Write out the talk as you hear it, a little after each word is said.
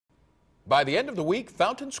By the end of the week,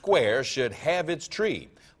 Fountain Square should have its tree.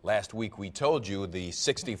 Last week we told you the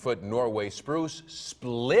 60-foot Norway spruce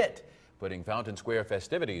split, putting Fountain Square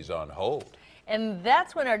festivities on hold. And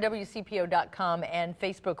that's when our WCPO.com and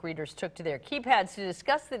Facebook readers took to their keypads to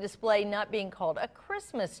discuss the display not being called a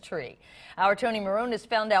Christmas tree. Our Tony Moronis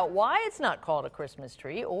found out why it's not called a Christmas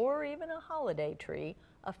tree or even a holiday tree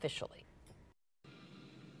officially.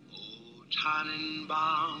 Oh,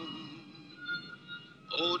 Tannenbaum,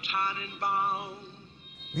 oh, Tannenbaum.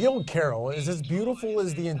 The old carol is as beautiful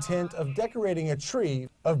as the intent of decorating a tree,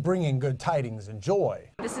 of bringing good tidings and joy.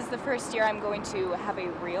 This is the first year I'm going to have a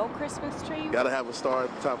real Christmas tree. Gotta have a star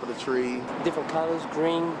at the top of the tree. Different colors,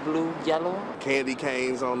 green, blue, yellow. Candy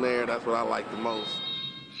canes on there, that's what I like the most.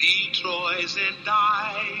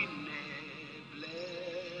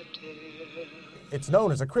 It's known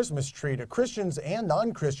as a Christmas tree to Christians and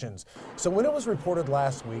non-Christians. So when it was reported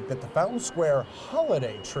last week that the Fountain Square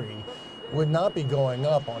holiday tree would not be going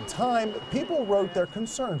up on time, people wrote their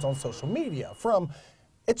concerns on social media, from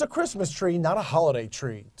 "it's a Christmas tree, not a holiday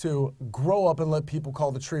tree," to "grow up and let people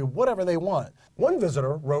call the tree whatever they want." One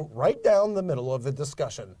visitor wrote right down the middle of the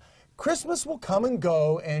discussion, "Christmas will come and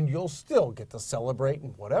go and you'll still get to celebrate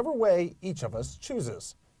in whatever way each of us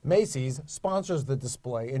chooses." Macy's sponsors the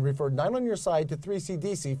display and referred 9 on Your Side to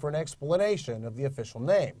 3CDC for an explanation of the official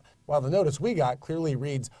name. While the notice we got clearly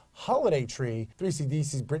reads holiday tree,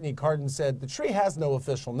 3CDC's Brittany Carden said the tree has no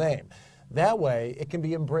official name. That way, it can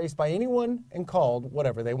be embraced by anyone and called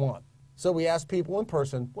whatever they want. So we asked people in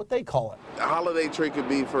person what they call it. A holiday tree could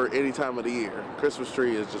be for any time of the year. Christmas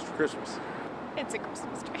tree is just for Christmas. It's a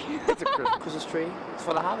Christmas tree. It's a Christmas tree. It's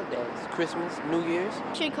for the holidays. Christmas, New Year's.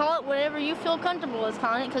 You should call it whatever you feel comfortable with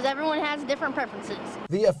calling it, because everyone has different preferences.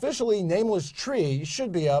 The officially nameless tree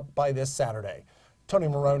should be up by this Saturday. Tony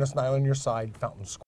Moronis, 9 on Your Side, Fountain Square.